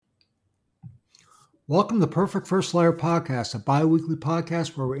Welcome to Perfect First Layer Podcast, a bi-weekly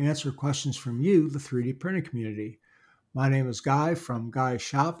podcast where we answer questions from you, the 3D printing community. My name is Guy from Guy's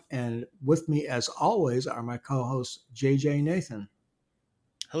Shop, and with me, as always, are my co-hosts, JJ Nathan.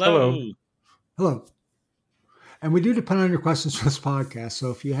 Hello. Hello. And we do depend on your questions for this podcast,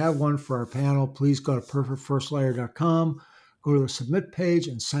 so if you have one for our panel, please go to perfectfirstlayer.com, go to the submit page,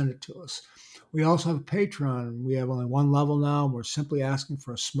 and send it to us. We also have a Patreon. We have only one level now, and we're simply asking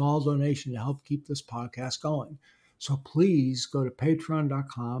for a small donation to help keep this podcast going. So please go to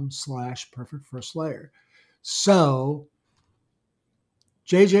patreon.com/perfectfirstlayer. So,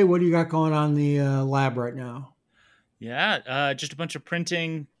 JJ, what do you got going on in the lab right now? Yeah, just a bunch of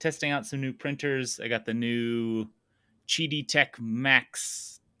printing, testing out some new printers. I got the new Cheedy Tech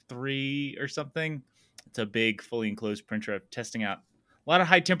Max 3 or something. It's a big, fully enclosed printer. I'm testing out a lot of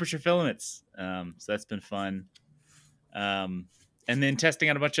high temperature filaments. So that's been fun. And then testing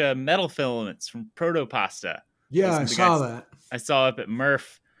out a bunch of metal filaments from Protopasta. Yeah, I saw that. I saw up at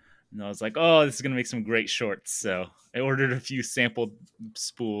Murph. And I was like, oh, this is going to make some great shorts. So I ordered a few sampled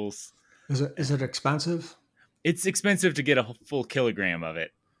spools. Is it expensive? It's expensive to get a full kilogram of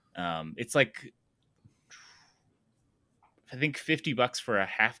it. It's like, I think $50 for a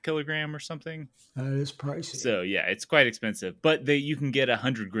half kilogram or something. That is pricey. So yeah, it's quite expensive, but you can get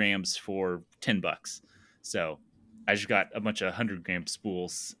 100 grams for $10. So I just got a bunch of 100-gram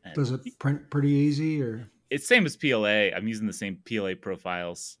spools. Does it print pretty easy, or? It's same as PLA. I'm using the same PLA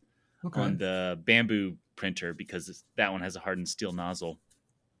profiles on the bamboo printer because that one has a hardened steel nozzle.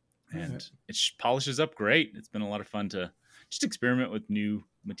 And it polishes up great. It's been a lot of fun to just experiment with new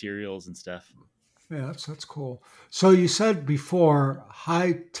materials and stuff. Yeah, that's cool. So you said before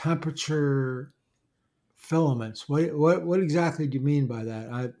high temperature filaments. What exactly do you mean by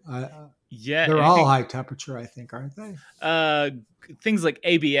that? They're all high temperature, I think, aren't they? Things like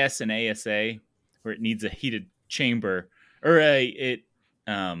ABS and ASA, where it needs a heated chamber, or it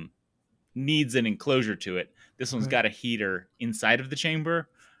needs an enclosure to it. This one's got a heater inside of the chamber.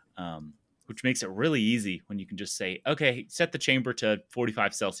 Which makes it really easy when you can just say, okay, set the chamber to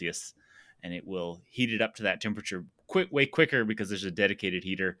 45 Celsius and it will heat it up to that temperature way quicker because there's a dedicated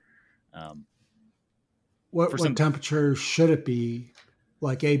heater. What temperature should it be?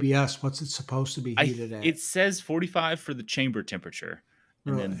 Like ABS, what's it supposed to be heated at? It says 45 for the chamber temperature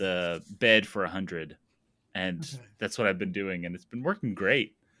and then the bed for 100. And that's what I've been doing. And it's been working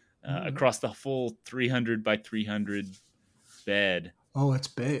great across the full 300 by 300 bed. Oh, it's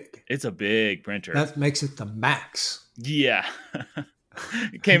big. It's a big printer. That makes it the max. Yeah.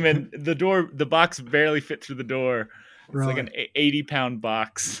 It came in the box barely fit through the door. It's like an 80-pound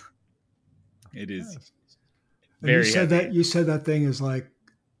box. It is very heavy. You said that thing is like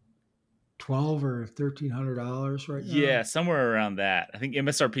 $1,200 or $1,300 right now? Yeah, somewhere around that. I think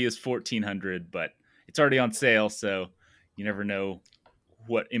MSRP is $1,400, but it's already on sale, so you never know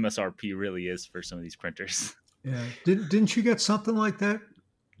what MSRP really is for some of these printers. Yeah. Didn't you get something like that,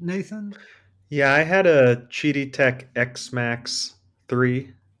 Nathan? Yeah, I had a Cheedy Tech X Max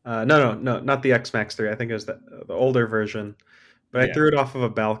 3. No, not the X Max 3. I think it was the older version. But I threw it off of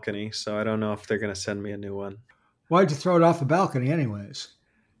a balcony, so I don't know if they're going to send me a new one. Why'd you throw it off a balcony anyways?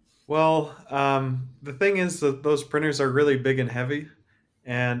 Well, the thing is that those printers are really big and heavy,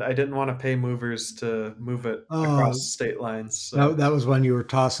 and I didn't want to pay movers to move it across state lines. So. That was when you were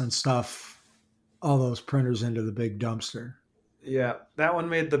tossing all those printers into the big dumpster. Yeah, that one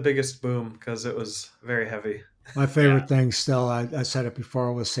made the biggest boom because it was very heavy. My favorite thing still, I said it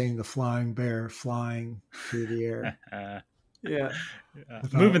before, was seeing the flying bear flying through the air. Yeah.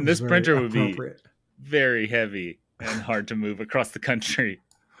 Moving this printer would be very heavy and hard to move across the country.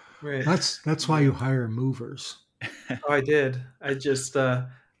 Right. That's why you hire movers. Oh, I did. I just I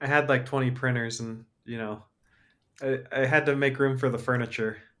had like 20 printers, and I had to make room for the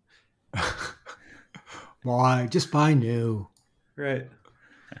furniture. Why? Just buy new. Right.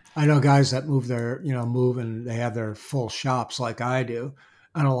 I know guys that move and they have their full shops like I do.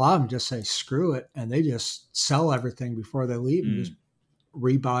 And a lot of them just say, screw it. And they just sell everything before they leave and just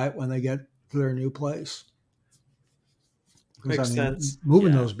rebuy it when they get to their new place. Makes sense.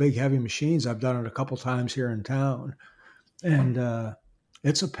 Moving those big heavy machines, I've done it a couple times here in town. And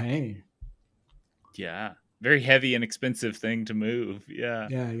it's a pain. Yeah. Very heavy and expensive thing to move. Yeah.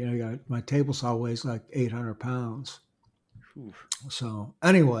 Yeah. My table saw weighs like 800 pounds. Ooh. So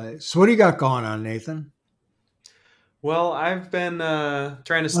anyway, what do you got going on, Nathan? Well, I've been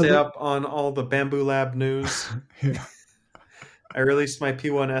trying to stay up on all the Bamboo Lab news. Yeah. I released my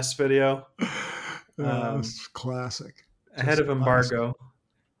P1S video. That's classic. Ahead of embargo.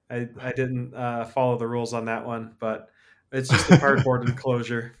 I didn't follow the rules on that one, but it's just a cardboard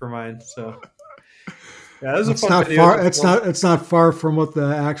enclosure for mine. So Yeah, this is a It's fun not video. far. It's not far from what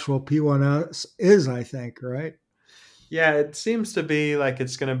the actual P1S is, I think. Right? Yeah, it seems to be like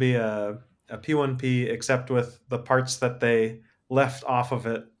it's going to be a P1P, except with the parts that they left off of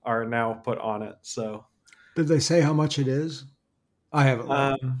it are now put on it. So Did they say how much it is? I haven't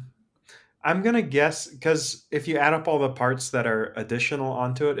looked. um, I'm going to guess because if you add up all the parts that are additional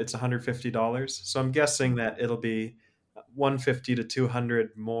onto it, it's $150. So I'm guessing that it'll be 150 to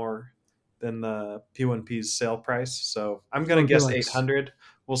 200 more than the P1P's sale price. So I'm So going it'd to be guess like 800.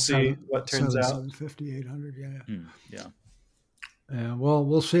 We'll see what turns out. 750, 800. Yeah. Yeah. Yeah. Well,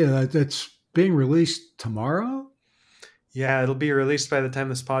 we'll see. It's being released tomorrow. Yeah, it'll be released by the time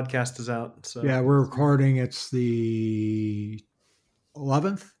this podcast is out. So Yeah, we're recording. It's the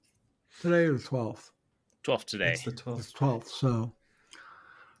 11th today or the 12th. 12th today. it's the The 12th. 12th. So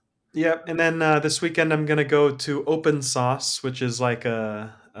Yep. And then this weekend I'm gonna go to Open Sauce, which is like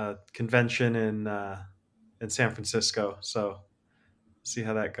a convention in San Francisco. So see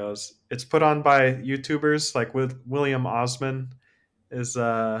how that goes. It's put on by YouTubers like with William Osman is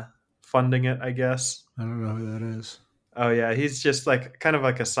funding it, I guess. I don't know who that is. Oh yeah, he's just like kind of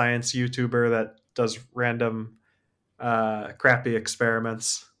like a science YouTuber that does random crappy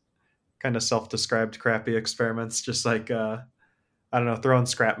experiments, kind of self-described crappy experiments, just like I don't know, throwing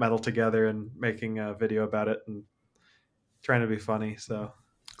scrap metal together and making a video about it and trying to be funny. So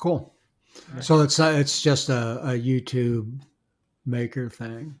Cool. Yeah. So it's just a YouTube maker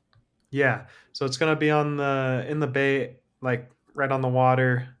thing. yeah, so it's gonna be on the in the bay, like right on the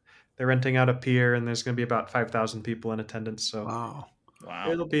water. They're renting out a pier, and there's gonna be about 5,000 people in attendance. So Wow.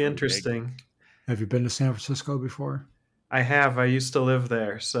 Wow. it'll be Pretty big. interesting. Have you been to San Francisco before? I have. I used to live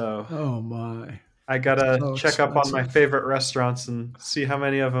there, so Oh my. I gotta So check up on my expensive. favorite restaurants and see how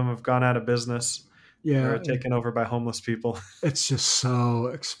many of them have gone out of business or Yeah, are taken over by homeless people. it's just so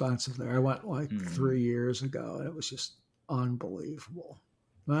expensive there. I went like Mhm. 3 years ago and it was just unbelievable.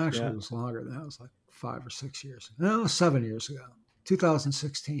 Well, actually, Yeah. it was longer than that. It was like 5 or 6 years. No, 7 years ago.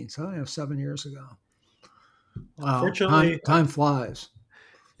 2016. So I have 7 years ago. Wow. Fortunately, Time flies.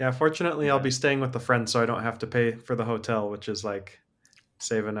 yeah, fortunately, Yeah. I'll be staying with a friend, so I don't have to pay for the hotel, which is like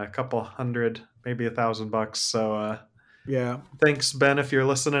saving a couple hundred, maybe $1,000. So Yeah, thanks, Ben, if you're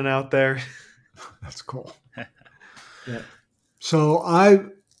listening out there. that's cool. Yeah.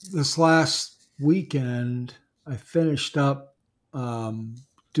 So this last weekend, I finished up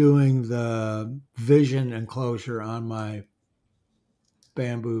doing the vision enclosure on my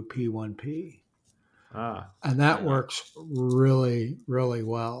bamboo P1P. And that works really, really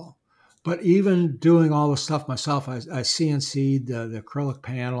well. But even doing all the stuff myself, I CNC'd the acrylic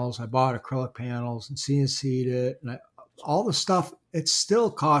panels. I bought acrylic panels and CNC'd it. And all the stuff, it still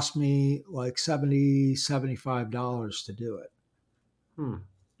cost me like $70, $75 to do it.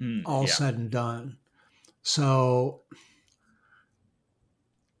 All Yeah. said and done. So,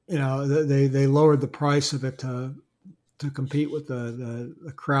 they lowered the price of it to compete with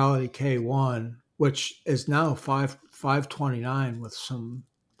the Creality K1, which is now $529 with some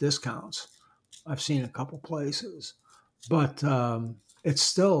discounts. I've seen a couple places, but it's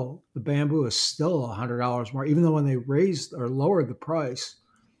still, the bamboo is still $100 more, even though when they raised or lowered the price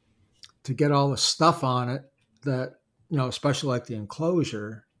to get all the stuff on it that, especially like the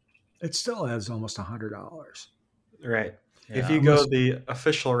enclosure, it still has almost $100. Right. Yeah. If you go the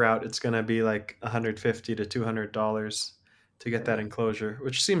official route, it's going to be like $150 to $200 to get that enclosure,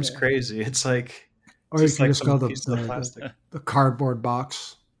 which seems crazy. It's like, or you can like just go some piece of the plastic. the cardboard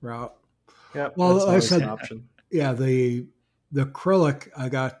box route. Yep. Well, That's like I always said, an option. yeah, the acrylic, I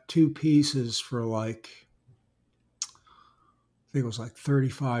got 2 pieces for like, I think it was like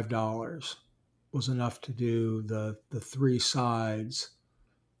 $35 was enough to do the 3 sides.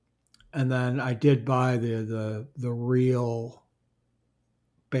 And then I did buy the real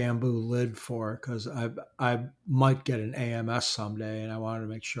bamboo lid for it because I might get an AMS someday, and I wanted to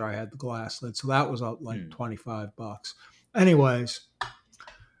make sure I had the glass lid. So that was like $25. Anyways,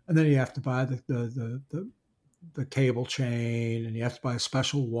 and then you have to buy the cable chain, and you have to buy a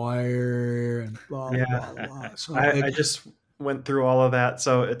special wire and blah blah blah. So I just went through all of that.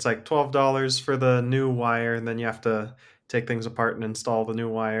 So it's like $12 for the new wire, and then you have to take things apart and install the new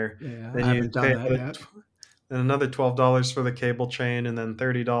wire. yeah, Then I you haven't pay done that yet. and another $12 for the cable chain, and then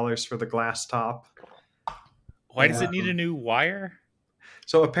 $30 for the glass top. Why does it need a new wire?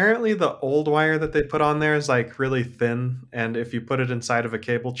 So apparently the old wire that they put on there is like really thin, and if you put it inside of a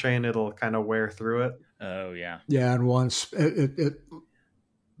cable chain, it'll kind of wear through it. Oh yeah. Yeah, and once it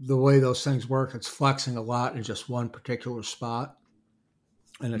the way those things work, it's flexing a lot in just one particular spot,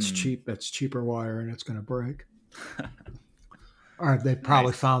 and it's cheap. It's cheaper wire, and it's going to break. Or they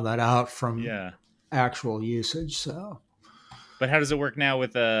probably found that out from actual usage. So, But how does it work now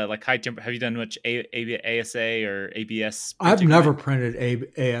with like high temp? Have you done much ASA or ABS I've printing on never it? printed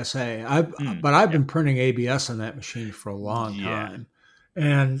ASA. Mm, But I've yeah, been printing ABS on that machine for a long yeah, time,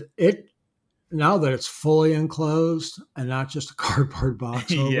 and it now that it's fully enclosed and not just a cardboard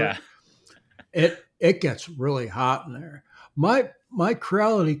box over yeah, it, it gets really hot in there. My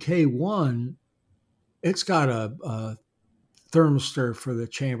Creality K1, it's got a thermistor for the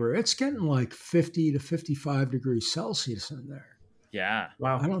chamber. It's getting like 50 to 55 degrees Celsius in there. yeah.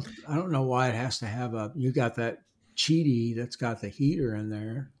 Wow. I don't know why it has to have you got that cheaty that's got the heater in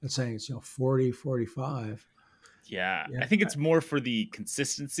there. It's saying it's 40, 45. Yeah, Yeah. I think it's more for the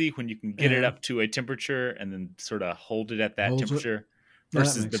consistency when you can get it Yeah. up to a temperature and then sort of hold it at that Holds it. temperature Yeah, that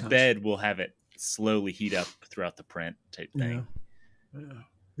versus makes the sense. bed will have it slowly heat up throughout the print type Yeah. thing. Yeah.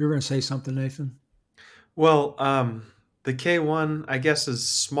 You're gonna say something, Nathan? Well, the K1, I guess, is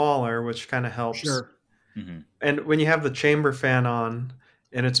smaller, which kind of helps. Sure. Hmm. And when you have the chamber fan on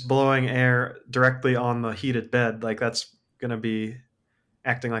and it's blowing air directly on the heated bed, like that's going to be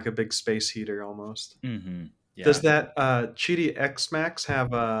acting like a big space heater almost. Hmm. Does Yeah. that Cheedy X Max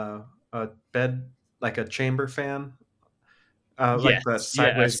have a bed, like a chamber fan, like the Yes. Yeah.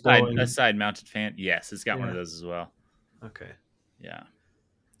 sideways A blowing? side mounted fan. Yes, it's got one of Yeah. those as well. Okay. Yeah.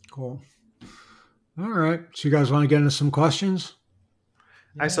 Cool. All right. So you guys want to get into some questions?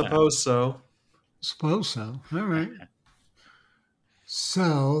 I Yeah. suppose so. Suppose so. All right.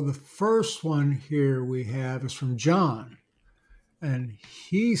 So the first one here we have is from John. And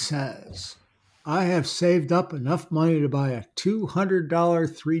he says, I have saved up enough money to buy a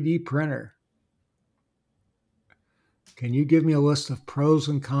 $200 3D printer. Can you give me a list of pros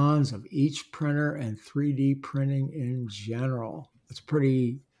and cons of each printer and 3D printing in general? It's a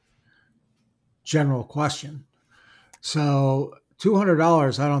pretty general question. So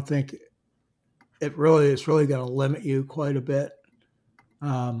 $200, I don't think it's really going to limit you quite a bit.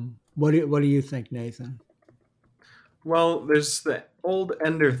 What do you think, Nathan? Well, there's the old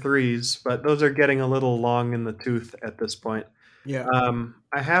Ender 3s, but those are getting a little long in the tooth at this point. Yeah,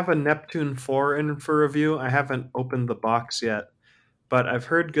 I have a Neptune 4 in for review. I haven't opened the box yet, but I've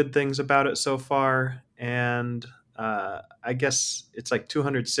heard good things about it so far, and I guess it's like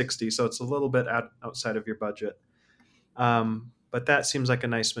 260, so it's a little bit outside of your budget. But that seems like a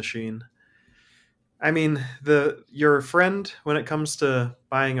nice machine. I mean, the your friend when it comes to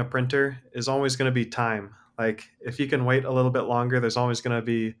buying a printer is always going to be time. Like if you can wait a little bit longer, there's always going to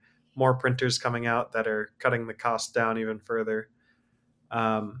be more printers coming out that are cutting the cost down even further.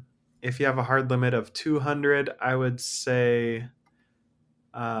 Um, if you have a hard limit of 200, I would say,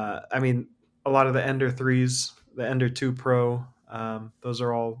 I mean, a lot of the Ender 3s, the Ender 2 Pro, those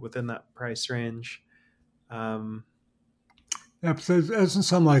are all within that price range. Um, yeah. But isn't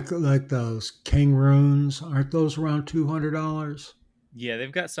some like those King runes? Aren't those around $200? Yeah,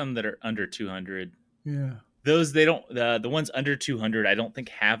 they've got some that are under 200. Yeah, Those they don't the ones under 200 I don't think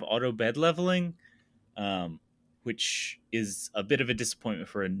have auto bed leveling, um, which is a bit of a disappointment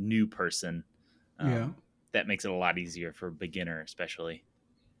for a new person. yeah, That makes it a lot easier for a beginner, especially.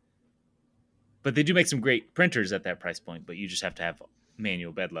 But they do make some great printers at that price point, but you just have to have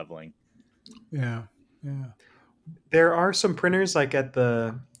manual bed leveling. yeah, yeah. There are some printers like at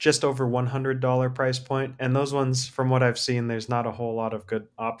the just over $100 price point, and those ones, from what I've seen, there's not a whole lot of good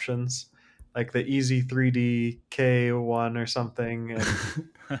options, like the Easy 3D K1 or something,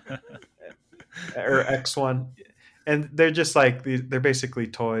 or X1, and they're just like they're basically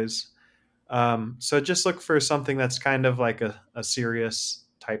toys. So just look for something that's kind of like a serious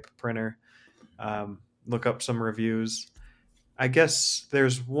type printer. Look up some reviews. I guess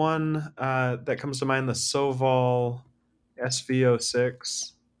there's one that comes to mind, the Soval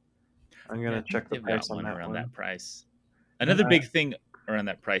SV06. I'm Yeah, gonna I think check the they've got price on one that around one. that price. Yeah. Another big thing around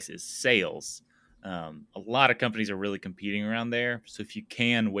that price is sales. A lot of companies are really competing around there. So if you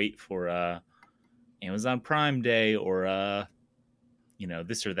can wait for Amazon Prime Day or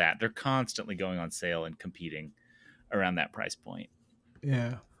this or that, they're constantly going on sale and competing around that price point.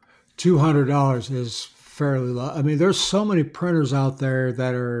 Yeah. $200 is fairly low. I mean, there's so many printers out there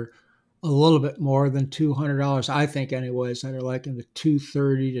that are a little bit more than $200. I think, anyways, that are like in the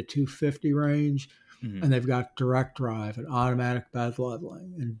 230 to 250 range, Mm-hmm. and they've got direct drive and automatic bed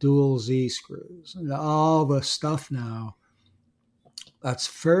leveling and dual Z screws and all the stuff now. That's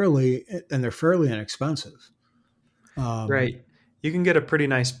and they're fairly inexpensive. Right. You can get a pretty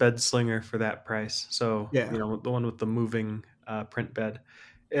nice bed slinger for that price. So, Yeah, the one with the moving print bed.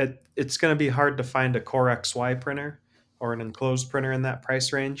 It's going to be hard to find a Core XY printer or an enclosed printer in that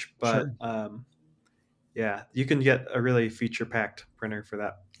price range, but sure. yeah, you can get a really feature packed printer for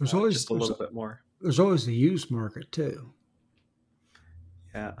that There's always just a little bit more. There's always the used market too.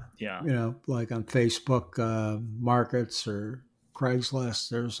 Yeah. You know, like on Facebook markets or Craigslist,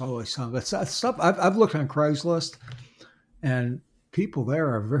 there's always some. That's stuff. I've looked on Craigslist, and people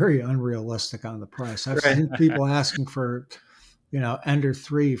there are very unrealistic on the price. I've Right. seen people asking for, you know, Ender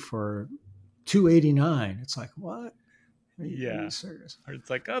 3 for $289. It's like, what? Are you serious? Or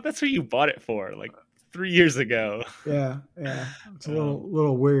it's like, oh, that's what you bought it for, like 3 years ago. Yeah. It's a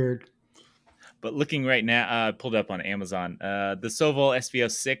little weird. But looking right now, I pulled up on Amazon. The Sovol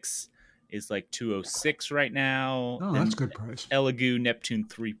SVO6 is like $206 right now. Oh, that's a good price. Elegoo Neptune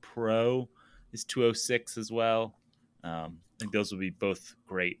 3 Pro is $206 as well. I think those will be both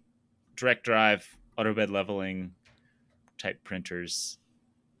great direct drive, auto bed leveling type printers.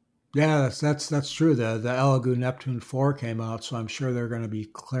 Yeah, that's true. The Elegoo Neptune 4 came out, so I'm sure they're going to be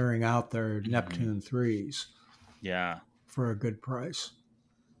clearing out their Neptune 3s. Yeah, for a good price.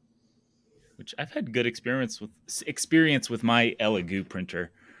 Which I've had good experience with my Elegoo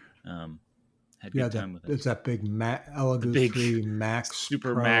printer. Had good time with it. It's that big Elegoo 3 Max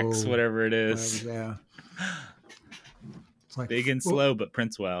Super Pro, Max, whatever it is. Yeah, it's like big and slow, but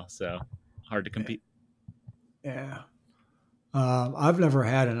prints well, so hard to compete. Yeah. I've never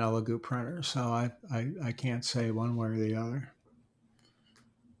had an Elegoo printer, so I can't say one way or the other.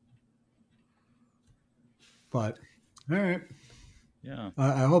 But all right. Yeah.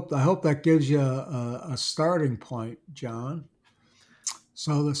 I hope that gives you a starting point, John.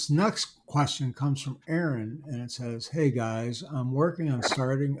 So this next question comes from Aaron, and it says, "Hey guys, I'm working on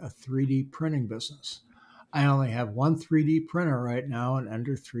starting a 3D printing business. I only have one 3D printer right now, an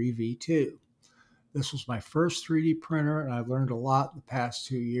Ender 3 V2. This was my first 3D printer, and I've learned a lot in the past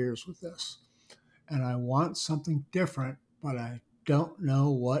 2 years with this. And I want something different, but I don't know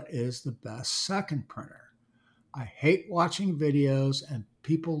what is the best second printer. I hate watching videos that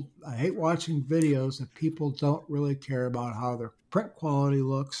people don't really care about how their print quality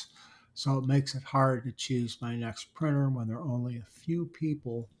looks, so it makes it hard to choose my next printer when there are only a few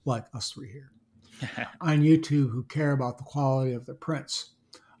people like us three here on YouTube who care about the quality of their prints.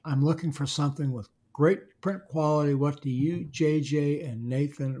 I'm looking for something with great print quality. What do you, JJ, and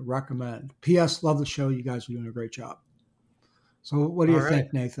Nathan recommend? P.S. Love the show. You guys are doing a great job." So what do you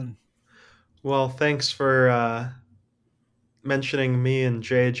think, Nathan? Well, thanks for mentioning me and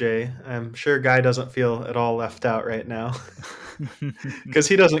JJ. I'm sure Guy doesn't feel at all left out right now because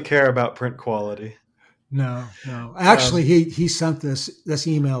he doesn't care about print quality. No. Actually, he sent this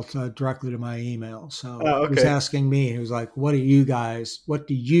email directly to my email. So he was asking me. He was like, what do you,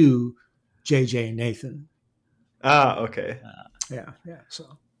 JJ and Nathan? Okay. Yeah.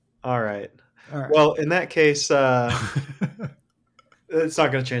 So. All right. Well, in that case, it's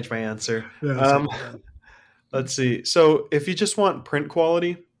not going to change my answer. Let's see. So if you just want print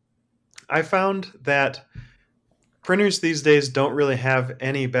quality, I found that printers these days don't really have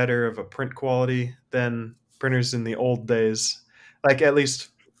any better of a print quality than printers in the old days. Like at least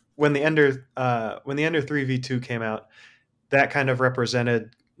when the Ender 3 V2 came out, that kind of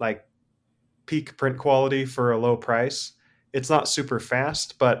represented like peak print quality for a low price. It's not super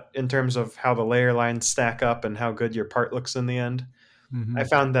fast, but in terms of how the layer lines stack up and how good your part looks in the end, I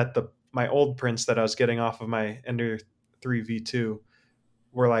found that my old prints that I was getting off of my Ender 3 V2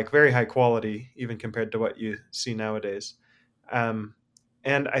 were like very high quality, even compared to what you see nowadays. And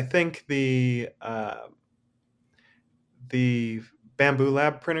I think the Bamboo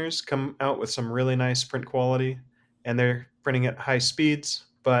Lab printers come out with some really nice print quality, and they're printing at high speeds.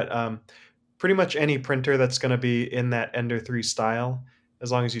 But pretty much any printer that's going to be in that Ender 3 style,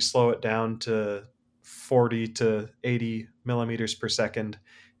 as long as you slow it down to 40 to 80 millimeters per second,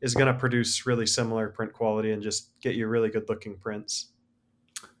 is going to produce really similar print quality and just get you really good looking prints.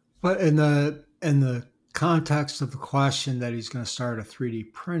 But in the context of the question that he's going to start a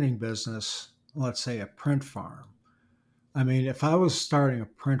 3D printing business, let's say a print farm. I mean, if I was starting a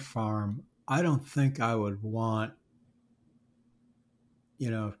print farm, I don't think I would want,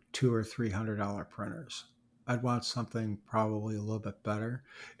 $200 or $300 printers. I'd want something probably a little bit better.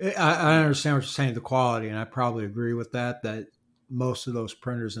 I understand what you're saying, the quality, and I probably agree with that most of those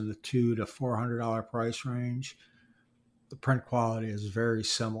printers in the $200 to $400 price range, the print quality is very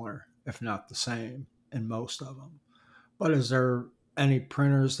similar, if not the same, in most of them. But is there any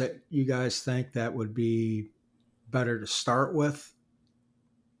printers that you guys think that would be better to start with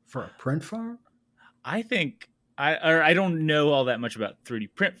for a print farm? I think I don't know all that much about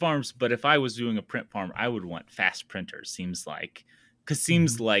 3D print farms, but if I was doing a print farm, I would want fast printers. Seems like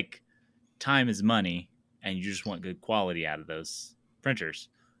time is money, and you just want good quality out of those printers.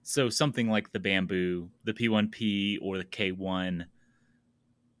 So something like the Bamboo, the P1P, or the K1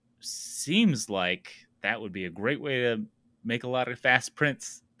 seems like that would be a great way to make a lot of fast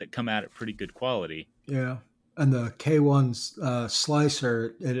prints that come out at pretty good quality. Yeah. And the K1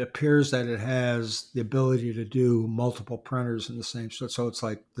 slicer, it appears that it has the ability to do multiple printers in the same. So it's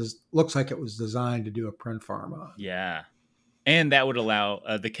like this looks like it was designed to do a print farm on. Yeah, and that would allow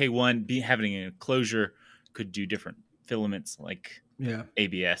the K1 having an enclosure could do different filaments like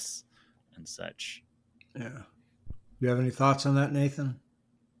ABS and such. Yeah. You have any thoughts on that, Nathan?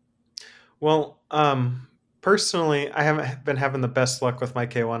 Well, personally, I haven't been having the best luck with my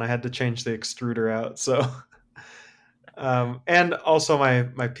K1. I had to change the extruder out, so. And also my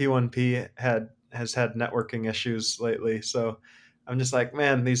P1P has had networking issues lately, so I'm just like,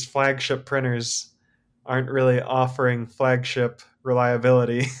 man, these flagship printers aren't really offering flagship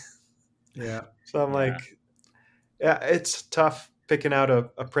reliability. Yeah. So I'm like, yeah, it's tough picking out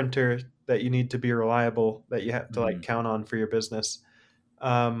a printer that you need to be reliable, that you have to like count on for your business.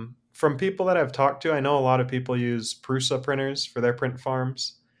 From people that I've talked to, I know a lot of people use Prusa printers for their print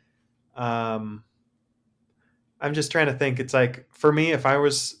farms. I'm just trying to think. It's like, for me, if I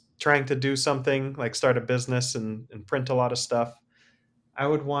was trying to do something like start a business and print a lot of stuff, I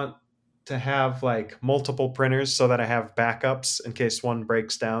would want to have like multiple printers so that I have backups in case one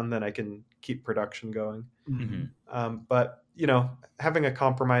breaks down, then I can keep production going. But, having a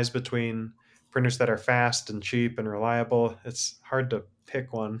compromise between printers that are fast and cheap and reliable, it's hard to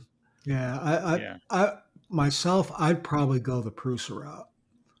pick one. Yeah. I myself, I'd probably go the Prusa route.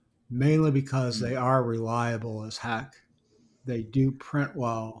 Mainly because they are reliable as heck. They do print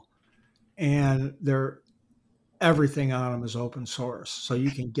well, and everything on them is open source. So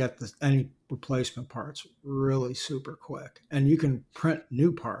you can get any replacement parts really super quick. And you can print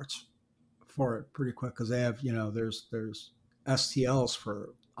new parts for it pretty quick because they have, there's STLs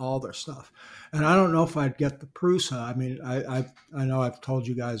for all their stuff. And I don't know if I'd get the Prusa. I mean, I know I've told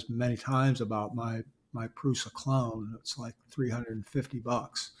you guys many times about my Prusa clone. It's like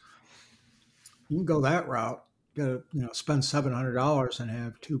 $350. You can go that route. Get spend $700 and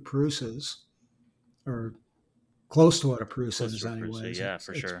have two Prusas, or close to what a Prusa is, anyways. Yeah,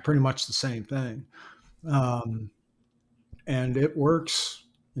 for sure. It's pretty much the same thing, and it works.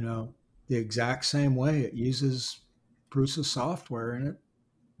 The exact same way. It uses Prusa software, and it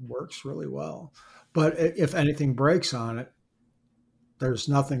works really well. But if anything breaks on it, there's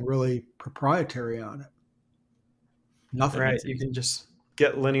nothing really proprietary on it. Nothing. Right. You can just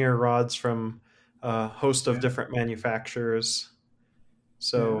get linear rods from a host of different manufacturers,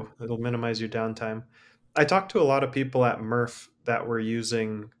 so it'll minimize your downtime. I talked to a lot of people at Murph that were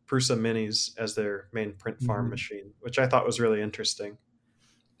using Prusa Minis as their main print farm machine, which I thought was really interesting.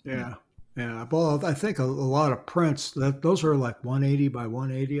 Yeah. Well, I think a lot of prints, those are like 180 by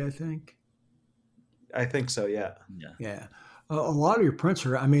 180, I think. I think so, yeah. Yeah. A lot of your prints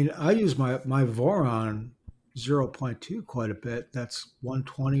are, I use my Voron 0.2 quite a bit. That's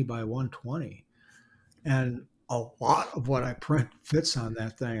 120 by 120. And a lot of what I print fits on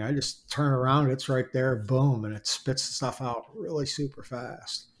that thing. I just turn around, it's right there, boom, and it spits the stuff out really super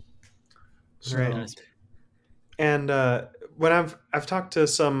fast. So, right. And when I've talked to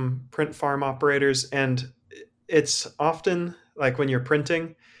some print farm operators, and it's often like when you're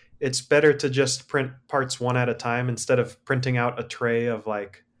printing, it's better to just print parts one at a time instead of printing out a tray of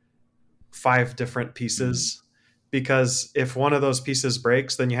like 5 different pieces. Because if one of those pieces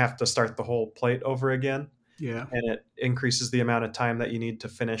breaks, then you have to start the whole plate over again. Yeah. And it increases the amount of time that you need to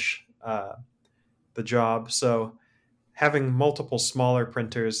finish the job. So having multiple smaller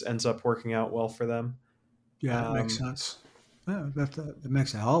printers ends up working out well for them. Yeah, that makes sense. Yeah, that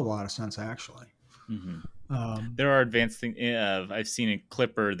makes a hell of a lot of sense, actually. There are advanced things. I've seen in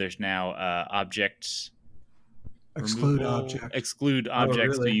Clipper, there's now exclude objects,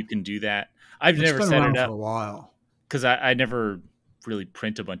 really? so you can do that. I've never set it up for a while because I never really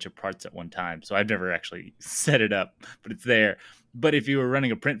print a bunch of parts at one time, so I've never actually set it up, but it's there. But if you were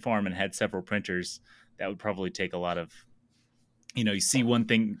running a print farm and had several printers, that would probably take a lot of, you see one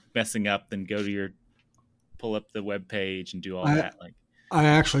thing messing up, then pull up the web page and do all that. Like, I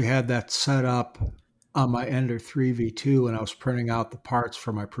actually had that set up on my Ender 3V2 when I was printing out the parts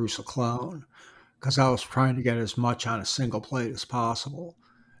for my Prusa clone, because I was trying to get as much on a single plate as possible.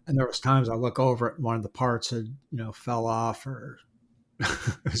 And there was times I look over it and one of the parts had, fell off, or it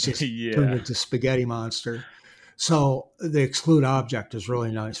was just turned into spaghetti monster. So the exclude object is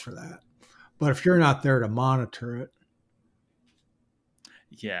really nice for that. But if you're not there to monitor it,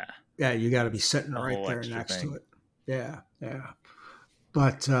 you got to be sitting right there next to it. Yeah.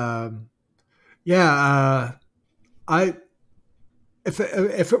 But if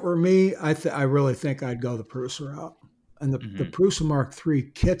it were me, I really think I'd go the Prusa route. And the Prusa Mark III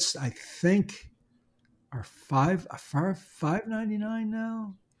kits, I think, are $5.99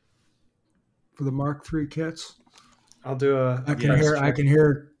 now for the Mark III kits. I'll do I can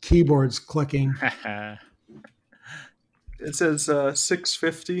hear keyboards clicking. It says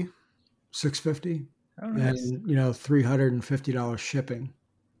 $650. $650. Oh, nice. And $350 shipping.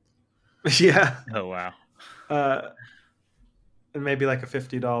 Yeah. Oh wow. And maybe like a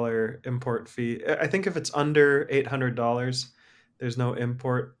 $50 import fee. I think if it's under $800, there's no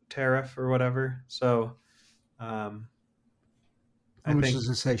import tariff or whatever. So, how much does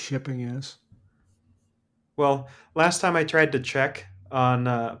it say shipping is? Well, last time I tried to check on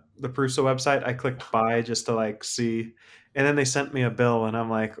the Prusa website, I clicked buy just to like see, and then they sent me a bill, and I'm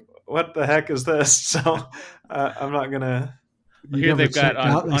like, "What the heck is this?" So I'm not gonna. You here they've got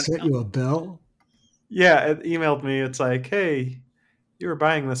on. They sent you a bill. Yeah, it emailed me. It's like, "Hey, you were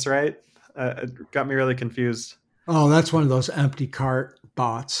buying this, right?" It got me really confused. Oh, that's one of those empty cart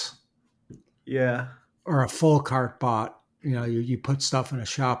bots. Yeah. Or a full cart bot. You put stuff in a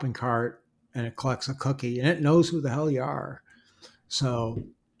shopping cart and it collects a cookie and it knows who the hell you are. So,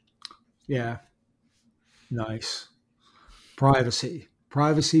 yeah. Nice. Privacy.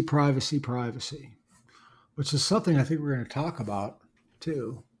 Privacy, privacy, privacy. Which is something I think we're going to talk about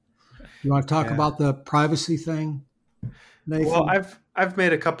too. You want to talk about the privacy thing, Nathan? Well, I've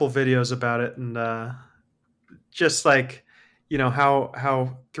made a couple videos about it, and just like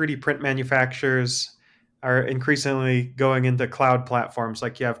how 3D print manufacturers are increasingly going into cloud platforms.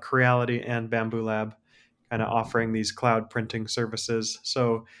 Like you have Creality and Bamboo Lab kind of offering these cloud printing services,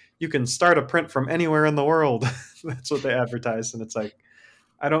 so you can start a print from anywhere in the world. That's what they advertise, and it's like,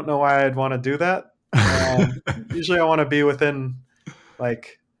 I don't know why I'd want to do that. Usually, I want to be within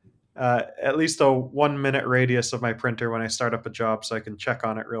like at least a 1 minute radius of my printer when I start up a job, so I can check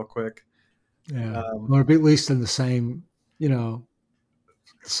on it real quick. Yeah, or be at least in the same,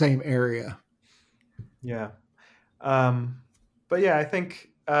 same area. Yeah, but yeah, I think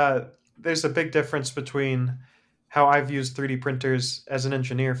there's a big difference between how I've used 3D printers as an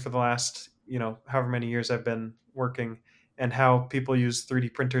engineer for the last, however many years I've been working, and how people use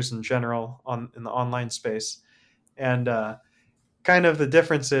 3D printers in general in the online space. And kind of the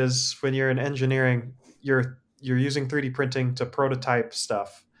difference is when you're in engineering, you're using 3D printing to prototype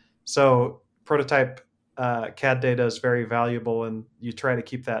stuff. So prototype CAD data is very valuable, and you try to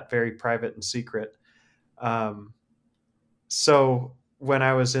keep that very private and secret. So when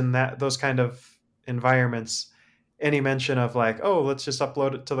I was in those kind of environments, any mention of like, oh, let's just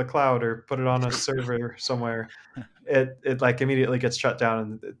upload it to the cloud or put it on a server somewhere, it like immediately gets shut down,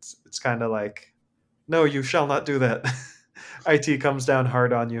 and it's kind of like, no, you shall not do that. IT comes down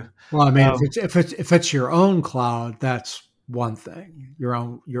hard on you. Well, I mean, if it's your own cloud, that's one thing, your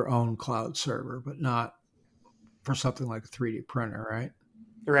own cloud server, but not for something like a 3D printer, right?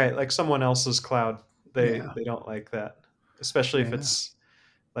 Right, like someone else's cloud, they don't like that, especially if it's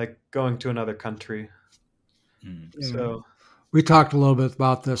like going to another country. So we talked a little bit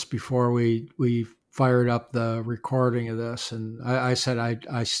about this before we fired up the recording of this, and I said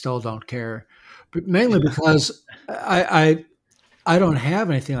I still don't care, but mainly because I don't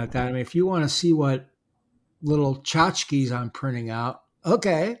have anything like that. I mean, if you want to see what little tchotchkes I'm printing out,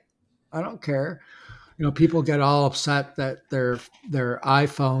 okay, I don't care. People get all upset that their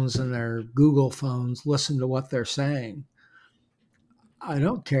iPhones and their Google phones listen to what they're saying. I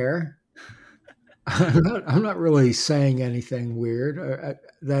don't care. I'm not really saying anything weird.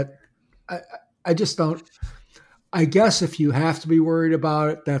 I just don't. I guess if you have to be worried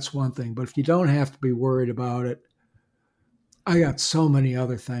about it, that's one thing. But if you don't have to be worried about it, I got so many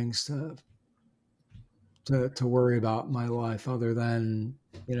other things to worry about in my life other than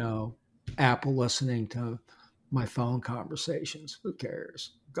Apple listening to my phone conversations. Who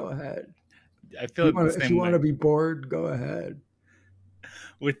cares? Go ahead. I feel if you want to be bored, go ahead.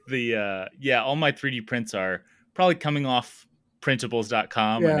 With the all my 3D prints are probably coming off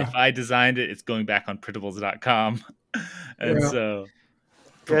printables.com, and if I designed it, it's going back on printables.com. And so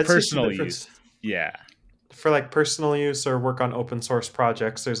for personal use, for like personal use or work on open source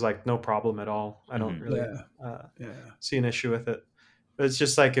projects, there's like no problem at all. I don't really see an issue with it. But it's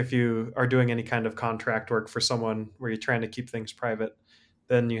just like if you are doing any kind of contract work for someone where you're trying to keep things private,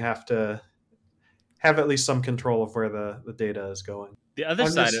 then you have to have at least some control of where the data is going. The other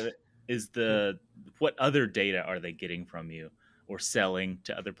side of it is what other data are they getting from you or selling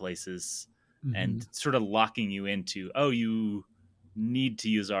to other places, and sort of locking you into, oh, you need to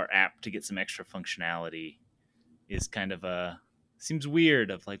use our app to get some extra functionality is kind of seems weird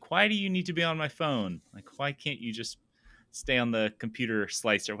of like, why do you need to be on my phone? Like, why can't you just stay on the computer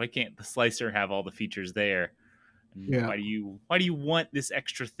slicer? Why can't the slicer have all the features there? And Yeah. why do you want this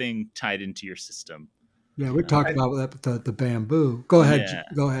extra thing tied into your system? Yeah, we talked about that with the bamboo. Go ahead. Yeah.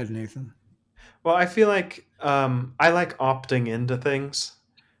 Go ahead, Nathan. Well, I feel like I like opting into things.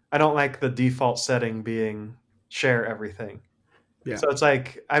 I don't like the default setting being share everything. Yeah. So it's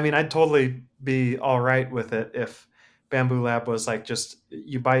like, I mean, I'd totally be all right with it if Bamboo Lab was like just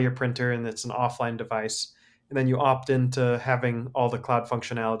you buy your printer and it's an offline device, and then you opt into having all the cloud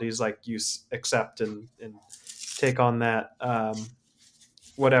functionalities, like you accept and take on that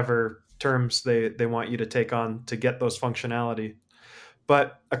whatever terms they want you to take on to get those functionality.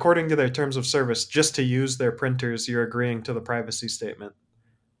 But according to their terms of service, just to use their printers, you're agreeing to the privacy statement.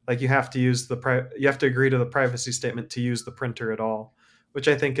 Like you have to use you have to agree to the privacy statement to use the printer at all, which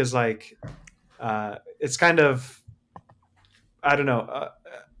I think is like it's kind of, I don't know,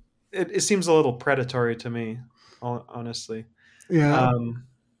 it seems a little predatory to me, honestly. Yeah. Um,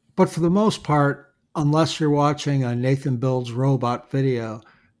 But for the most part, unless you're watching a Nathan Builds Robot video,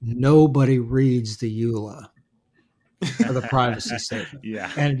 nobody reads the EULA or the privacy statement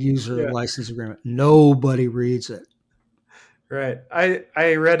Yeah. and user yeah, license agreement. Nobody reads it. right.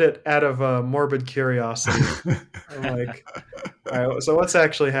 I read it out of morbid curiosity. I'm like, all right, so what's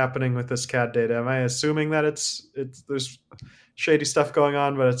actually happening with this CAD data? Am I assuming that it's there's shady stuff going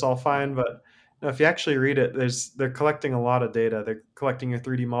on, but it's all fine? But no, if you actually read it, they're collecting a lot of data. They're collecting your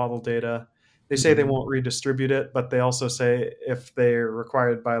 3D model data. They say they won't redistribute it, but they also say if they're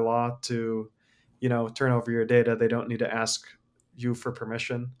required by law to, turn over your data, they don't need to ask you for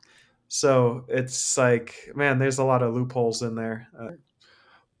permission. So it's like, man, there's a lot of loopholes in there.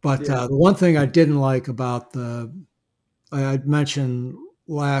 But Yeah. the one thing I didn't like about I mentioned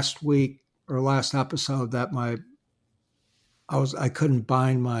last week or last episode that I couldn't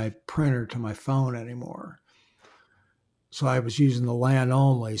bind my printer to my phone anymore. So I was using the LAN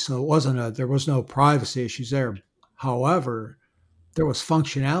only. So there was no privacy issues there. However, there was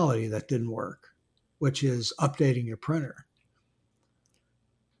functionality that didn't work, which is updating your printer.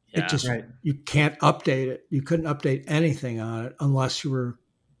 It Yeah. just, Right. you can't update it. You couldn't update anything on it unless you were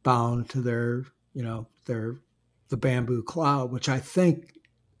bound to the Bamboo cloud, which I think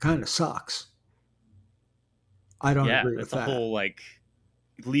kind of sucks. I don't Yeah. agree with That's a that. whole like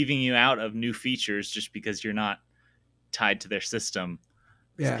leaving you out of new features just because you're not tied to their system.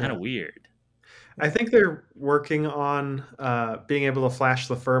 It's Yeah. kind of weird. I think they're working on being able to flash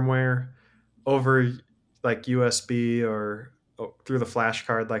the firmware over like USB or through the flash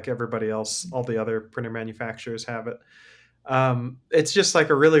card, like everybody else, all the other printer manufacturers have it. It's just like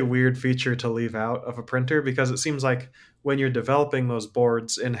a really weird feature to leave out of a printer because it seems like when you're developing those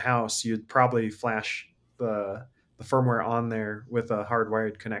boards in house, you'd probably flash the firmware on there with a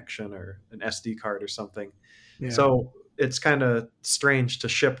hardwired connection or an SD card or something. Yeah. So it's kind of strange to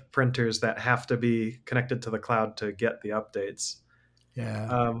ship printers that have to be connected to the cloud to get the updates. Yeah.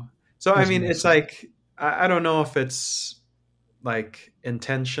 So I Doesn't mean, make it's sense. like I don't know if it's like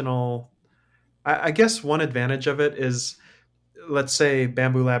intentional. I guess one advantage of it is, let's say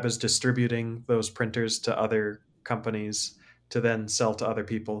Bamboo Lab is distributing those printers to other companies to then sell to other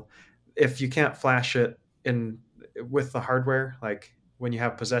people. If you can't flash it in with the hardware, like when you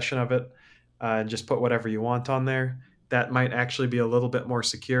have possession of it, and just put whatever you want on there, that might actually be a little bit more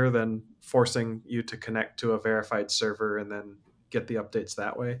secure than forcing you to connect to a verified server and then get the updates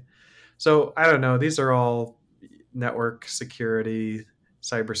that way. So I don't know. These are all network security,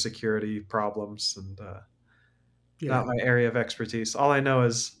 cybersecurity problems, and not my area of expertise. All I know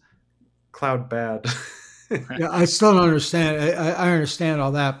is cloud bad. Yeah, I still don't understand. I understand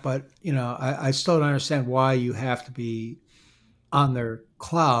all that, but I still don't understand why you have to be on their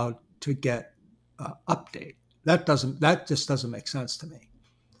cloud to get update. That just doesn't make sense to me.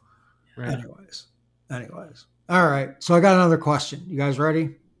 Right. Anyways. All right. So I got another question. You guys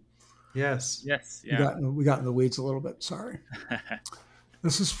ready? Yes. Yes. Yeah. We got in the weeds a little bit. Sorry.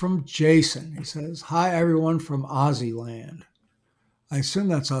 This is from Jason. He says, "Hi everyone from Ozzy land. I assume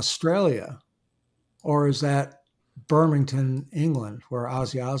that's Australia, or is that Birmingham, England, where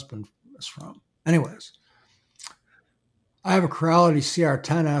Ozzy Osbourne is from? Anyways, I have a Creality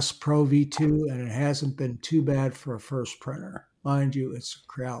CR10S Pro V2, and it hasn't been too bad for a first printer. Mind you, it's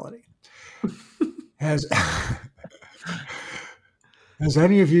Creality. Has Has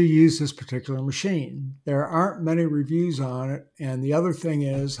any of you used this particular machine? There aren't many reviews on it. And the other thing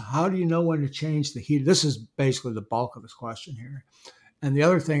is, how do you know when to change the heater? This is basically the bulk of this question here. And the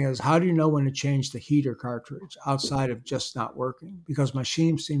other thing is, how do you know when to change the heater cartridge outside of just not working? Because my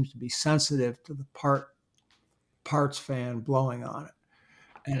machine seems to be sensitive to the parts fan blowing on it.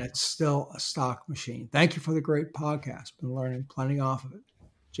 And it's still a stock machine. Thank you for the great podcast. Been learning plenty off of it.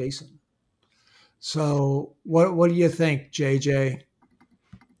 Jason. So what do you think, JJ?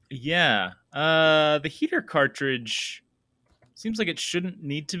 Yeah. The heater cartridge seems like it shouldn't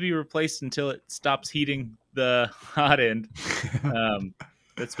need to be replaced until it stops heating the hot end. Um,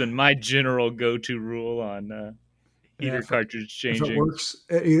 that's been my general go-to rule on Yeah, heater cartridge if it changing. works,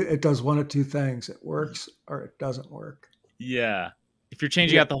 it does one of two things: it works or it doesn't work. Yeah. If you're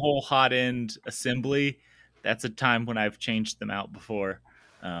changing Yeah, out the whole hot end assembly, that's a time when I've changed them out before,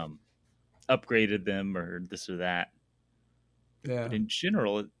 um, upgraded them or this or that. Yeah, But in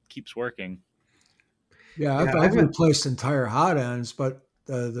general, it keeps working. yeah. yeah. I I've haven't. replaced entire hot ends, but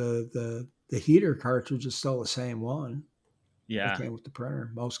the heater cartridge is still the same one that Yeah. came with the printer.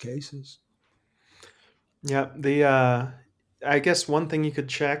 In most cases. Yeah, the I guess one thing you could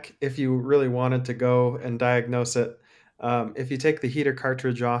check if you really wanted to go and diagnose it, if you take the heater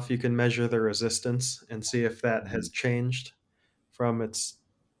cartridge off, you can measure the resistance and see if that has Mhm. changed from its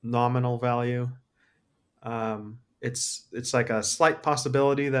nominal value. It's like a slight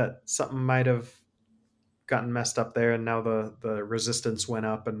possibility that something might have gotten messed up there, and now the resistance went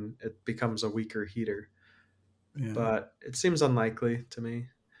up and it becomes a weaker heater. Yeah. But it seems unlikely to me.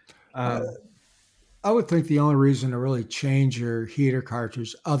 I, Um, I would think the only reason to really change your heater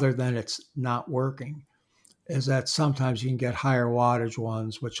cartridge, other than it's not working, is that sometimes you can get higher wattage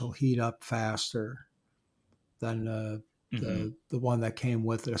ones which will heat up faster than Mhm. the one that came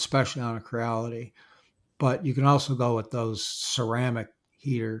with it, especially on a Creality. But you can also go with those ceramic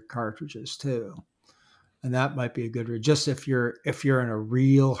heater cartridges too, and that might be a good just if you're in a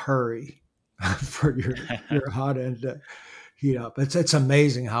real hurry for your hot end to heat up. It's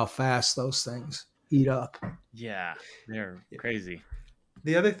amazing how fast those things heat up. Yeah. They're crazy.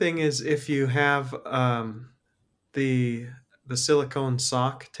 the other thing is if you have the the silicone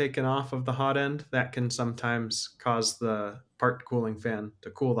sock taken off of the hot end, that can sometimes cause the part cooling fan to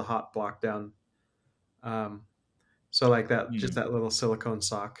cool the hot block down. Um, so like that, just Hmm. that little silicone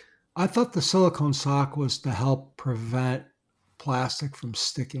sock. I thought the silicone sock was to help prevent plastic from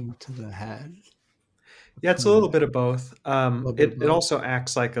sticking to the head. The Yeah, it's a little printer. bit of both. A little bit of It both. also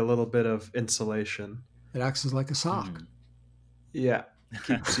acts like a little bit of insulation. It acts as like a sock. Hmm. Yeah,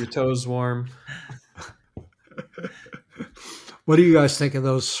 keeps your toes warm. What do you guys think of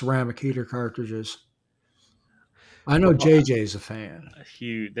those ceramic heater cartridges? I know Well, JJ's a fan.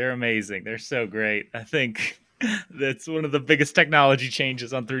 Huge. They're amazing. They're so great. I think that's one of the biggest technology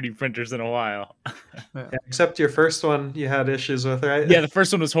changes on 3D printers in a while. Yeah. yeah, except your first one you had issues with, right? Yeah, the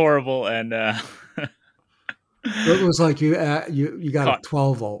first one was horrible and It was like you got a caught.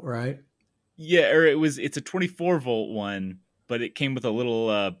 12 volt, right? Yeah, or it's a 24-volt one, but it came with a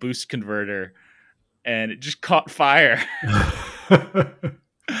little boost converter, and it just caught fire.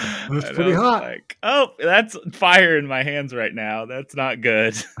 That's And I pretty was hot. like, "Oh, that's fire in my hands right now. That's not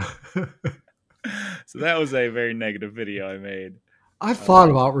good." So that was a very negative video I made. I've thought Um,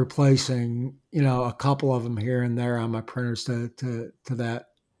 about replacing, a couple of them here and there on my printers to that,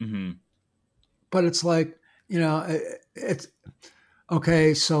 mhm. but it's like, it's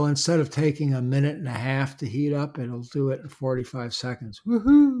okay. So instead of taking a minute and a half to heat up, it'll do it in 45 seconds.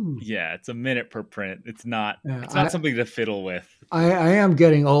 Woohoo! Yeah, it's a minute per print. It's not. Yeah, It's not something to fiddle with. I am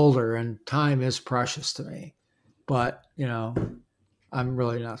getting older, and time is precious to me. But I'm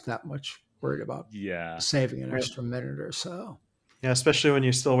really not that much worried about Yeah, saving an Right. extra minute or so. Yeah, especially when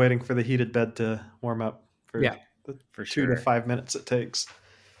you're still waiting for the heated bed to warm up for Yeah, the for 2 to 5 minutes it takes.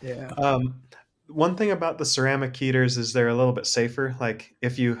 yeah. Um, one thing about the ceramic heaters is they're a little bit safer. Like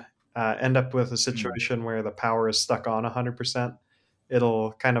if you end up with a Mm, situation where the power is stuck on 100%,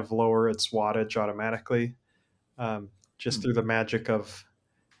 it'll kind of lower its wattage automatically, just through the magic of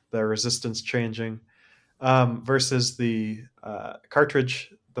the resistance changing. Versus the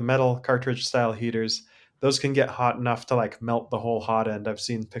the metal cartridge style heaters, those can get hot enough to like melt the whole hot end. I've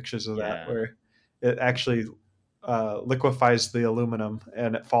seen pictures of that yeah, where it actually liquefies the aluminum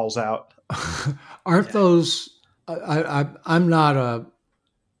and it falls out. Aren't yeah, those? I'm not a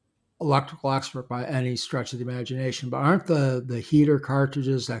electrical expert by any stretch of the imagination, but aren't the heater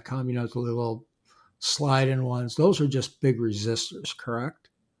cartridges that come, the little slide-in ones? Those are just big resistors, correct?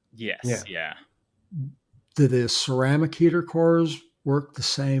 Yeah. yes, yeah, Do the ceramic heater cores work the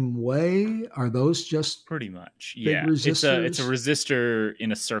same way? Are those just pretty much. big Yeah, it's a resistors? resistor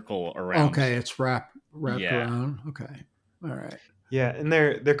in a circle around. Okay, it's wrapped Yeah, around. Okay, all right. Yeah, and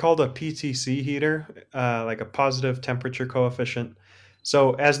they're called a PTC heater, like a positive temperature coefficient.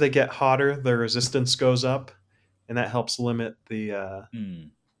 So as they get hotter, the resistance goes up, and that helps limit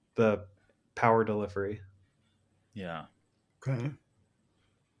mm, the power delivery. yeah. Okay.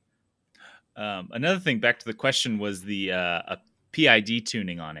 Another thing, back to the question, was the a PID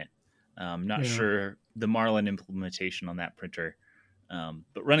tuning on it. Not sure the Marlin implementation on that printer,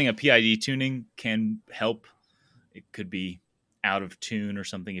 but running a PID tuning can help. It could be out of tune or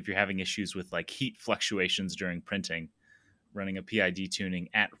something if you're having issues with like heat fluctuations during printing. Running a PID tuning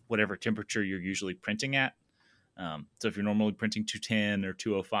at whatever temperature you're usually printing at. So if you're normally printing 210 or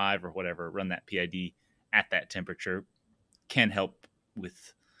 205 or whatever, run that PID at that temperature. Can help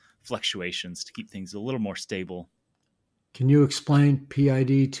with fluctuations to keep things a little more stable. Can you explain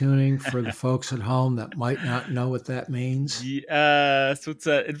PID tuning for the folks at home that might not know what that means? So it's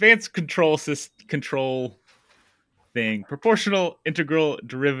an advanced control thing. Proportional integral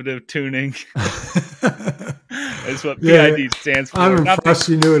derivative tuning. That's what PID stands for. I'm impressed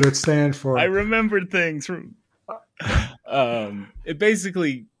you knew what it stands for. I remembered things from. It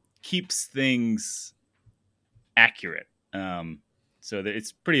basically keeps things accurate. So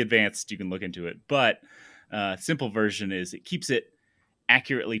it's pretty advanced. You can look into it, but simple version is it keeps it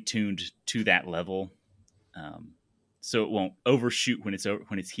accurately tuned to that level, so it won't overshoot when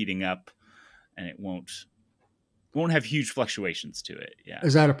it's heating up, and it won't have huge fluctuations to it. Yeah,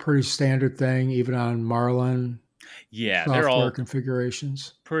 is that a pretty standard thing even on Marlin? Yeah, software they're all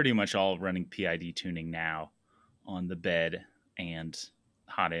configurations. Pretty much all running PID tuning now on the bed and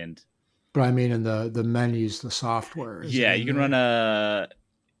hot end. But I mean in the menus, the software. Yeah, you can run a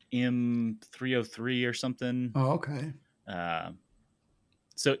M303 or something. Oh, okay.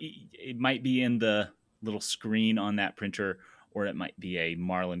 So it might be in the little screen on that printer, or it might be a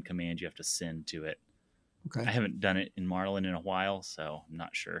Marlin command you have to send to it. Okay. I haven't done it in Marlin in a while, so I'm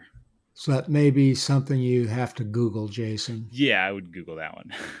not sure. So that may be something you have to Google, Jason. Yeah, I would Google that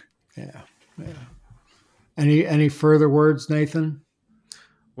one. Yeah. Any further words, Nathan?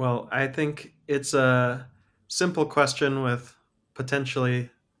 Well, I think it's a simple question with potentially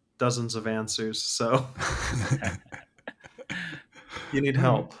dozens of answers. So you need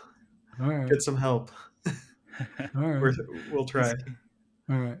help. All right. Get some help. All right. We'll try.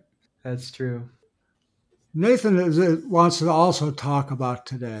 All right. That's true. Nathan wants to also talk about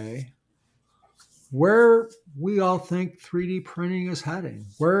today where we all think 3D printing is heading,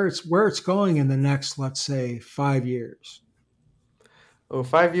 where it's going in the next, let's say, 5 years. Oh,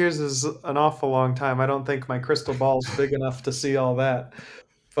 5 years is an awful long time. I don't think my crystal ball's big enough to see all that.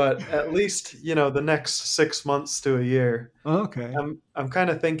 But at least, the next 6 months to a year. Okay. I'm kind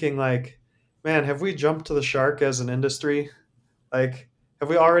of thinking like, man, have we jumped to the shark as an industry? Like, have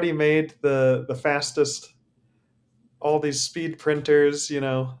we already made the fastest, all these speed printers,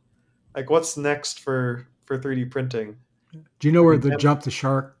 like what's next for 3D printing? Do you know where the jump the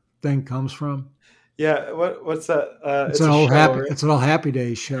shark thing comes from? Yeah, what's that? It's an old Happy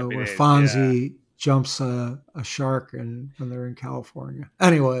Days show where Fonzie jumps a shark when they're in California.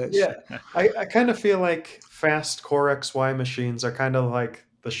 Anyways. Yeah, I kind of feel like fast Core XY machines are kind of like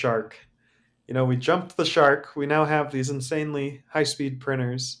the shark. We jumped the shark. We now have these insanely high-speed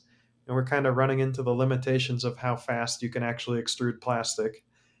printers, and we're kind of running into the limitations of how fast you can actually extrude plastic.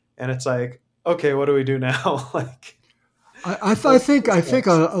 And it's like, okay, what do we do now? Like, I think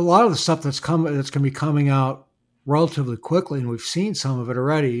a lot of the stuff that's going to be coming out relatively quickly, and we've seen some of it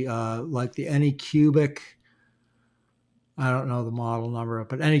already, like the Anycubic. I don't know the model number,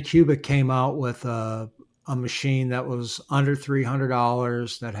 but Anycubic came out with a machine that was under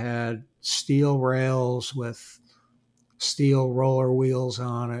 $300 that had steel rails with steel roller wheels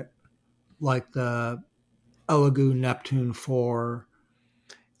on it, like the Elegoo Neptune 4.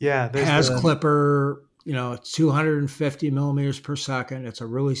 Yeah, has clipper, 250 millimeters per second. It's a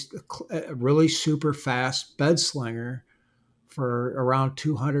really super fast bed slinger for around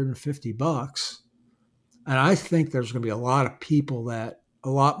 $250. And I think there's going to be a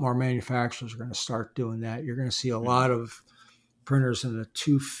lot more manufacturers are going to start doing that. You're going to see a lot of printers in the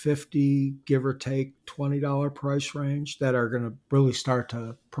 $250, give or take $20 price range that are going to really start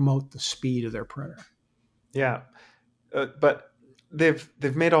to promote the speed of their printer. Yeah, but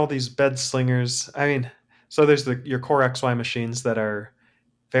they've made all these bed slingers. I mean, so there's your Core XY machines that are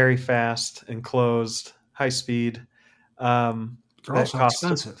very fast, enclosed, high speed. They're also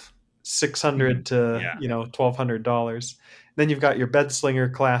expensive. $600 to $1,200. Then you've got your bed slinger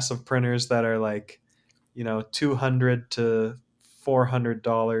class of printers that are like, $200 to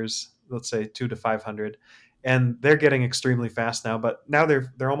 $400. Let's say $200 to $500, and they're getting extremely fast now. But now they've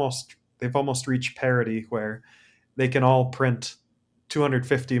almost reached parity where they can all print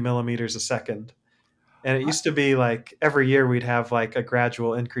 250 millimeters a second. And it used to be like every year we'd have like a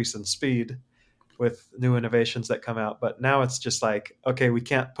gradual increase in speed with new innovations that come out. But now it's just like, okay, we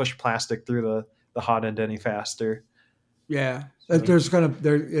can't push plastic through the hot end any faster. Yeah. So,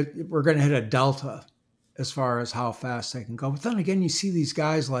 we're going to hit a delta as far as how fast they can go. But then again, you see these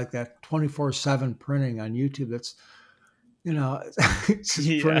guys like that 24/7 printing on YouTube. That's, it's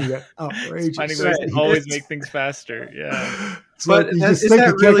just printing at It's finding outrageous ways to Right. always make things faster. Yeah. It's But like you just is think that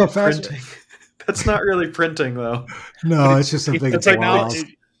it can't really go faster. printing? That's not really printing, though. No, it's just a If big the blob.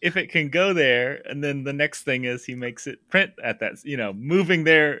 technology, if it can go there, and then the next thing is he makes it print at that. Moving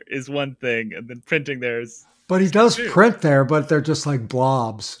there is one thing, and then printing there is But he does two. print there, but they're just like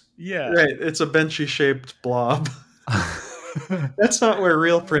blobs. Yeah. Right. It's a benchy shaped blob. That's not where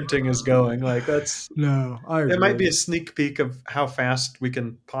real printing is going. Like No, I it might be agree. a sneak peek of how fast we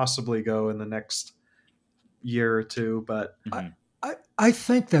can possibly go in the next year or two, but Mhm. I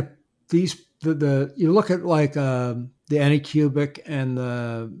think that the you look at like the Anycubic and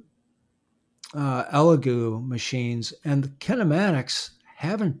the Elegoo machines, and the kinematics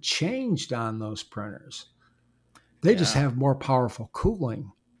haven't changed on those printers. They just Yeah. have more powerful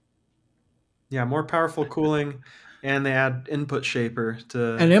cooling. yeah, more powerful cooling, and they add input shaper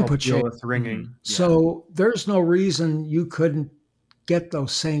to And help input deal shape. with ringing. Yeah. So there's no reason you couldn't get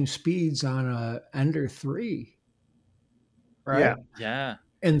those same speeds on a Ender 3, right? Yeah, Yeah.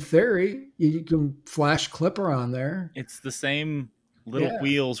 In theory, you can flash clipper on there. It's the same little Yeah,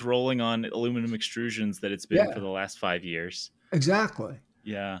 wheels rolling on aluminum extrusions that it's been for yeah, the last 5 years. exactly,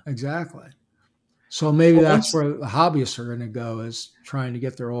 Yeah. exactly. So maybe Well, that's once where the hobbyists are going to go, is trying to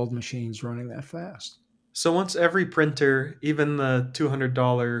get their old machines running that fast. once every printer, even the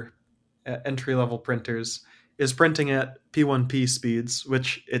 $200 entry level printers, is printing at P1P speeds,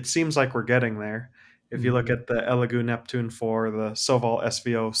 which it seems like we're getting there. If you look Mhm. at the Elegoo Neptune 4, the Soval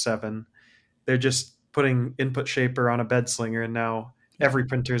SVO7, they're just putting input shaper on a bed slinger, and now Yeah. every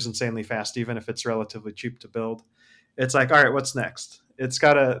printer is insanely fast, even if it's relatively cheap to build. It's like, all right, what's next? There's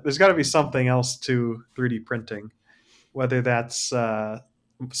gotta be something else to 3D printing, whether that's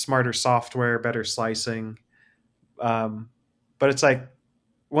smarter software, better slicing. But it's like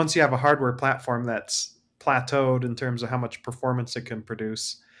once you have a hardware platform that's plateaued in terms of how much performance it can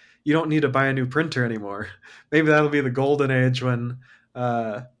produce, you don't need to buy a new printer anymore. Maybe that'll be the golden age when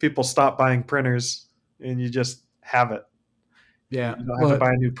people stop buying printers and you just have it. Yeah. You don't have to Well,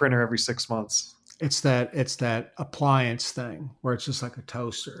 buy a new printer every 6 months. it's that appliance thing where it's just like a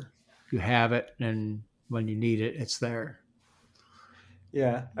toaster. You have it, and when you need it, it's there.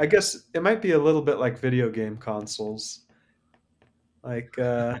 Yeah, I guess it might be a little bit like video game consoles. Like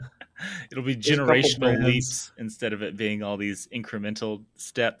It'll be there's a couple generational brands. leaps instead of it being all these incremental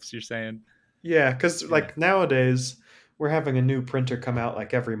steps, you're saying? Yeah, because Yeah. like nowadays we're having a new printer come out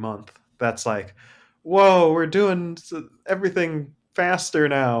like every month. That's like, whoa, we're doing everything faster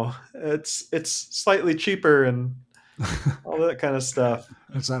now. It's slightly cheaper and all that kind of stuff.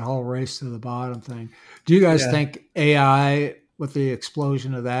 It's that whole race to the bottom thing. Do you guys Yeah. think AI, with the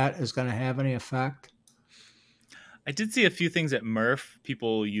explosion of that, is going to have any effect? I did see a few things at Murph,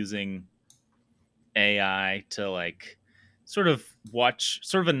 people using AI to like sort of watch,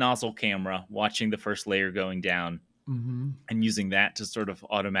 sort of a nozzle camera, watching the first layer going down Mm-hmm. and using that to sort of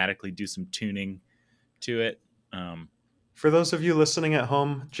automatically do some tuning to it. Um, For those of you listening at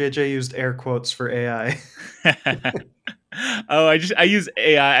home, JJ used air quotes for AI. I use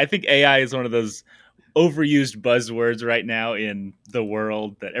AI. I think AI is one of those overused buzzwords right now in the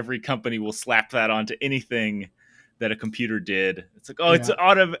world that every company will slap that onto anything that a computer did. It's like, oh,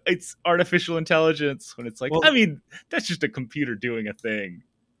 Yeah. it's artificial intelligence, when it's like, I Well, mean, that's just a computer doing a thing.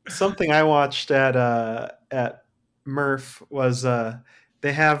 something I watched at Murph was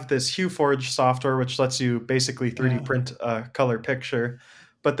they have this HueForge software which lets you basically 3D Yeah. print a color picture,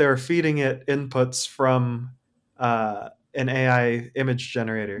 but they're feeding it inputs from an AI image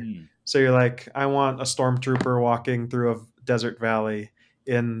generator. Hmm. So you're like, I want a stormtrooper walking through a desert valley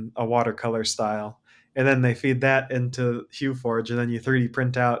in a watercolor style, and then they feed that into HueForge, and then you 3D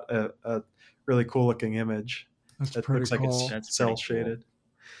print out a really cool looking image That's that pretty looks like it's cool. That's cell pretty cool. shaded.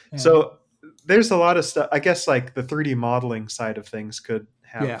 Yeah. So there's a lot of stuff. I guess like the 3D modeling side of things could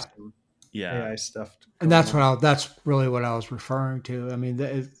have Yeah. some Yeah. AI stuff. And going that's on. that's really what I was referring to. I mean,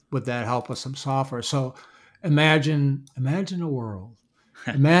 would that help with some software? So imagine a world.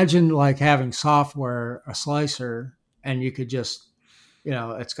 Imagine like having software, a slicer, and you could just,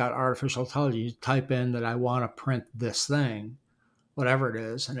 it's got artificial intelligence. You type in that I want to print this thing, whatever it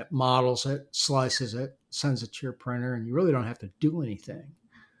is, and it models it, slices it, sends it to your printer, and you really don't have to do anything.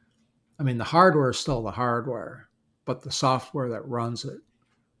 I mean, the hardware is still the hardware, but the software that runs it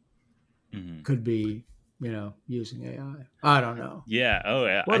Mhm. could be, using AI. I don't know. Yeah. Oh,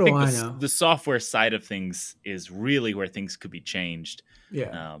 yeah. What I do think I know? the software side of things is really where things could be changed,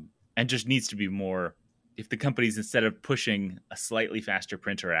 Yeah. and just needs to be more. If the companies, instead of pushing a slightly faster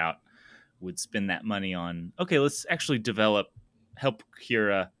printer out, would spend that money on, okay, let's actually help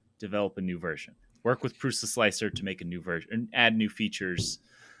Cura develop a new version. Work with Prusa Slicer to make a new version and add new features,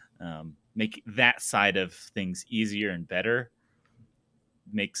 make that side of things easier and better.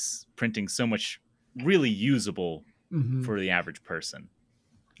 Makes printing so much really usable for the average person.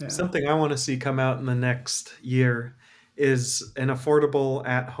 Yeah. Something I want to see come out in the next year is an affordable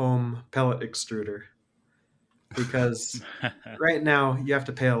at-home pellet extruder. Because right now you have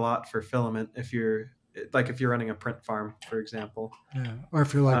to pay a lot for filament if you're running a print farm, for example. Yeah. Or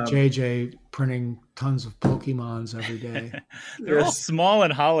if you're like JJ printing tons of Pokemons every day. They're all small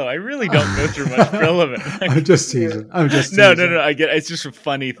and hollow. I really don't go through much filament. I'm just teasing. No. I get it. It's just a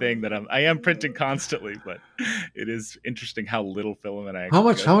funny thing that I am printing constantly, but it is interesting how little filament I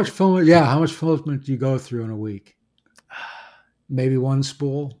actually How much filament? Yeah, how much filament do you go through in a week? Maybe one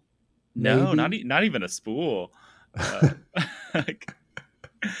spool. No, not even a spool.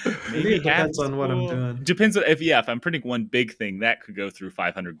 Maybe it depends on what I'm doing. Depends on if I'm printing one big thing that could go through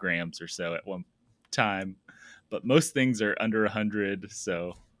 500 grams or so at one time, but most things are under 100,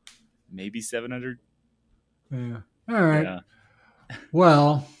 so maybe 700. Yeah. All right. Yeah.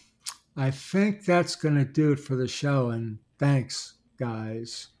 Well, I think that's going to do it for the show. And thanks,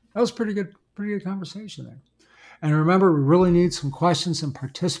 guys. That was pretty good conversation there. And remember, we really need some questions and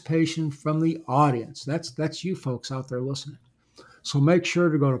participation from the audience. That's you folks out there listening. So make sure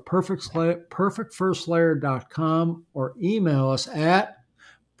to go to perfectfirstlayer.com or email us at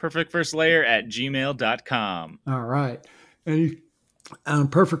perfectfirstlayer@gmail.com. All right. And on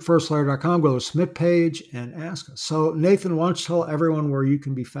perfectfirstlayer.com, go to the submit page and ask us. So Nathan, why don't you tell everyone where you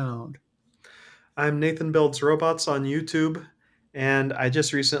can be found? I'm Nathan Builds Robots on YouTube, and I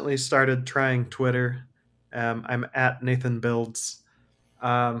just recently started trying Twitter. I'm at Nathan Builds.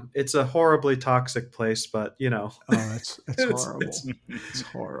 It's a horribly toxic place, but Oh, it's horrible. It's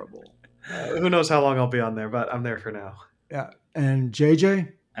horrible. Who knows how long I'll be on there, but I'm there for now. Yeah. And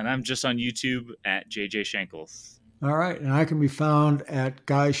JJ? And I'm just on YouTube at JJ Shankles. All right. And I can be found at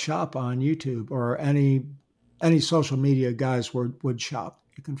Guys Shop on YouTube or any social media Guys would shop.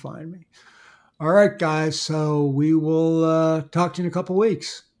 You can find me. All right, guys. So we will talk to you in a couple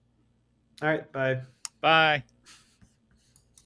weeks. All right. Bye. Bye.